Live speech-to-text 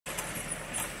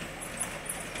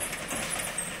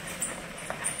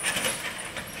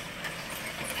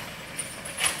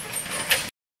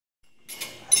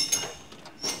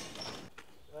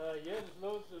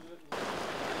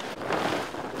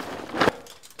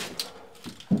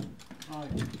Right.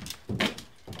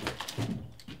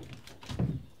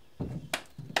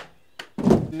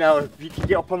 Now, if you can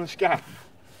get up on the scaff,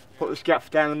 put the scaff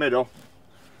down the middle.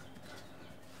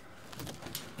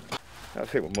 I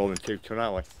think we're more than 2 ton,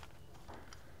 aren't we?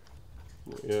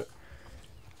 Yeah.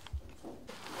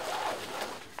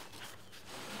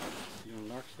 You want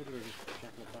large foot or just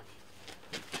shackle it back?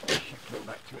 Shackle it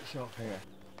back to itself here.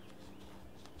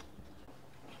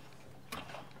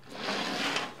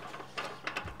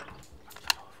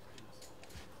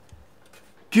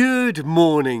 Good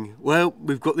morning. Well,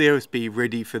 we've got the OSB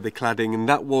ready for the cladding and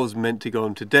that was meant to go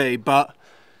on today, but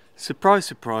surprise,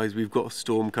 surprise, we've got a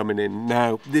storm coming in.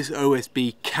 Now, this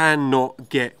OSB cannot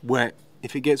get wet.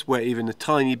 If it gets wet even a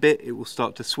tiny bit, it will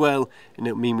start to swell and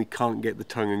it'll mean we can't get the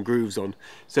tongue and grooves on.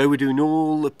 So we're doing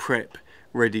all the prep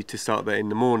ready to start that in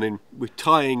the morning. We're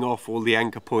tying off all the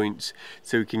anchor points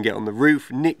so we can get on the roof.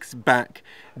 Nick's back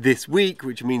this week,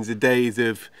 which means the days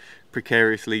of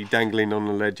precariously dangling on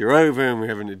the ledge are over and we're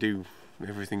having to do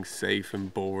everything safe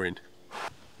and boring.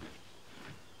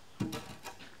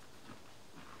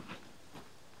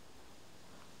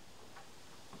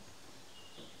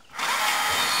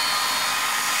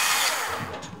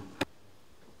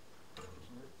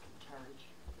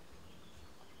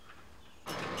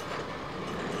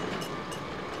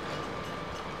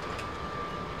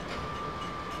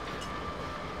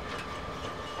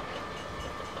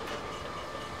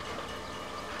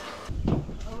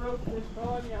 This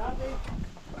time, you happy?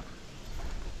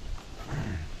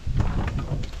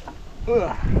 So,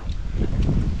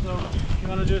 you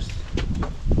want to just...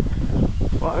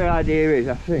 What the idea is,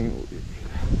 I think...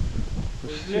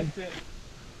 lift it.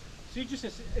 So you just...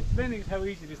 It's depending on how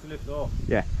easy it is to lift it off.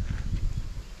 Yeah.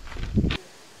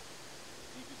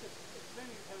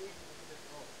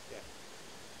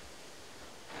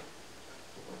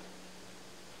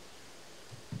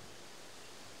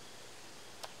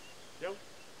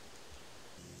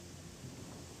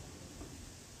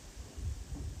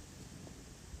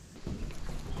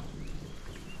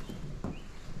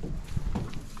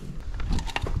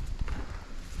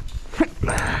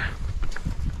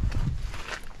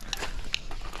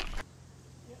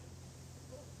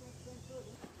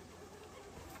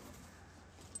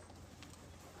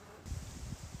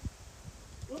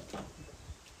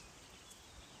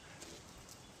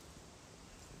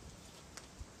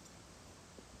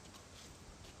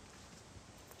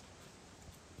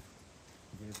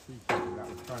 That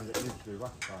was trying to get used to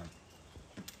last time.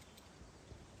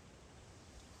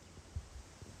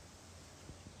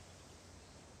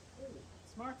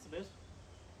 Smarts a bit.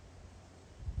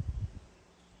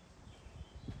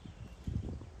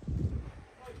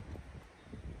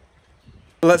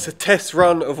 Well, that's a test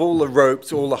run of all the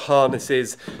ropes, all the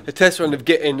harnesses, a test run of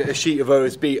getting a sheet of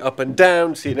OSB up and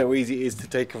down, seeing how easy it is to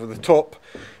take over the top.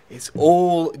 It's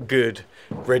all good,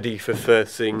 ready for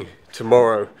first thing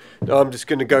tomorrow. Now I'm just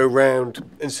going to go around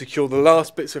and secure the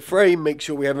last bits of frame, make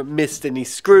sure we haven't missed any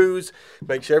screws,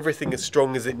 make sure everything is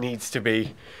strong as it needs to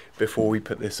be before we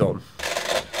put this on.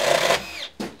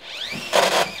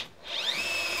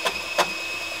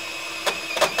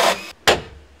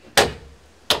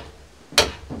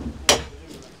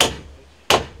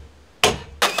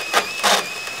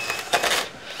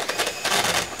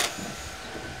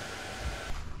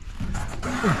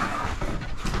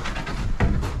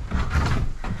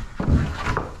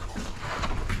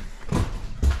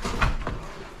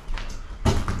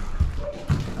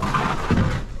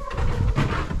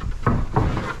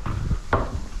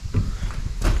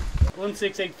 One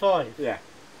 685. Yeah.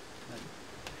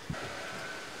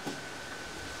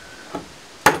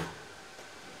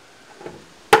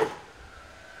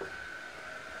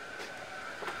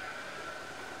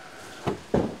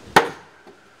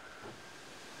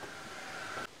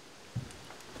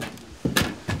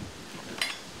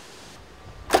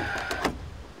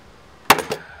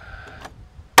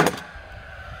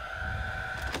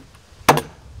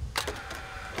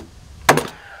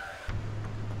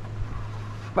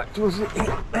 Back towards the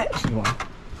next one.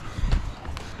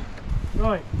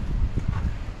 Right.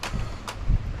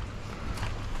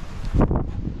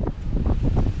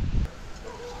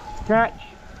 Catch.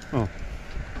 Oh.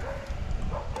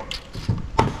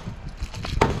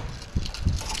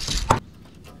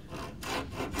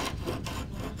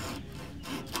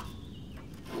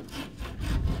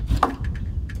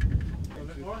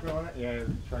 Yeah,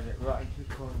 try and get right into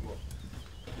the corner.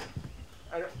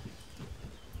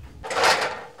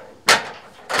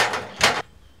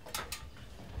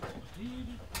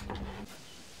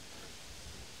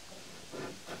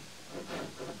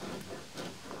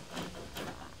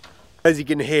 As you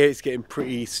can hear, it's getting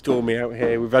pretty stormy out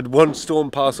here. We've had one storm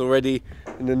pass already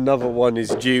and another one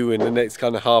is due in the next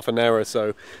kind of half an hour or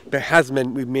so. But it has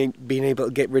meant we've been able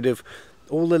to get rid of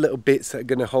all the little bits that are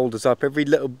going to hold us up, every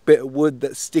little bit of wood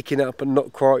that's sticking up and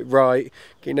not quite right,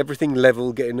 getting everything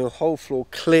level, getting the whole floor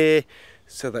clear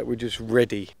so that we're just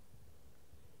ready.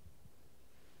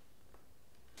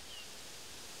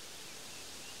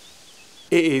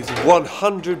 It is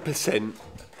 100%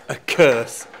 a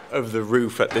curse of the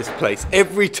roof at this place.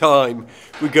 Every time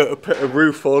we go to put a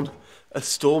roof on, a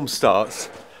storm starts.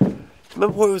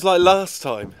 Remember what it was like last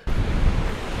time?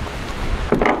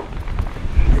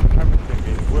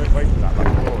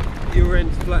 Your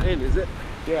end's flat in, is it?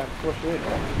 Yeah, flush in.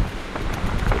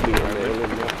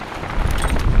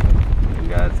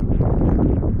 Guys.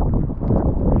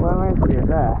 Well, I see it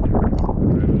there.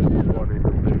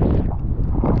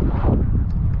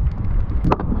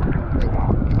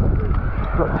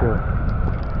 Gotcha.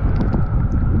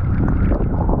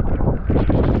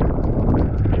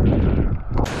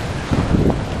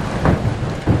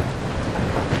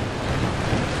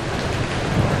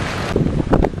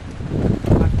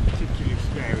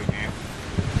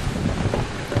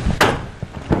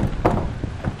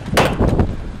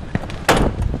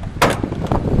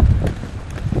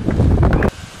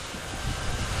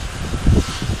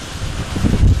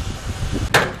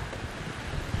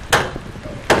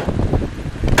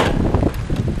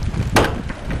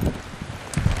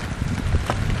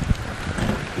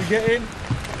 Get in.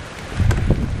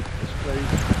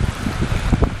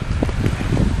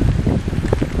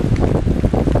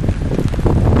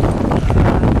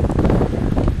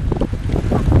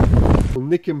 Well,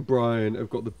 Nick and Brian have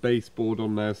got the baseboard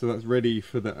on now, so that's ready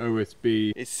for the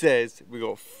OSB. It says we've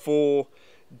got 4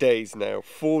 days now,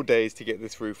 4 days to get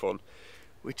this roof on,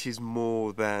 which is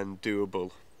more than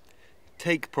doable.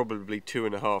 Take probably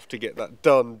 2.5 to get that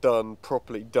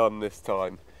properly done this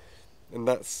time. And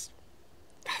that's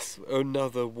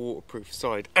another waterproof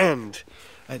side. And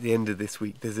at the end of this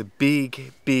week there's a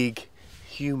big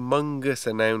humongous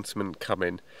announcement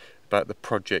coming about the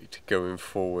project going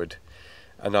forward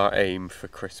and our aim for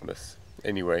Christmas.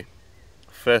 Anyway,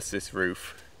 first this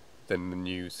roof, then the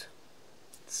news.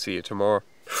 See you tomorrow.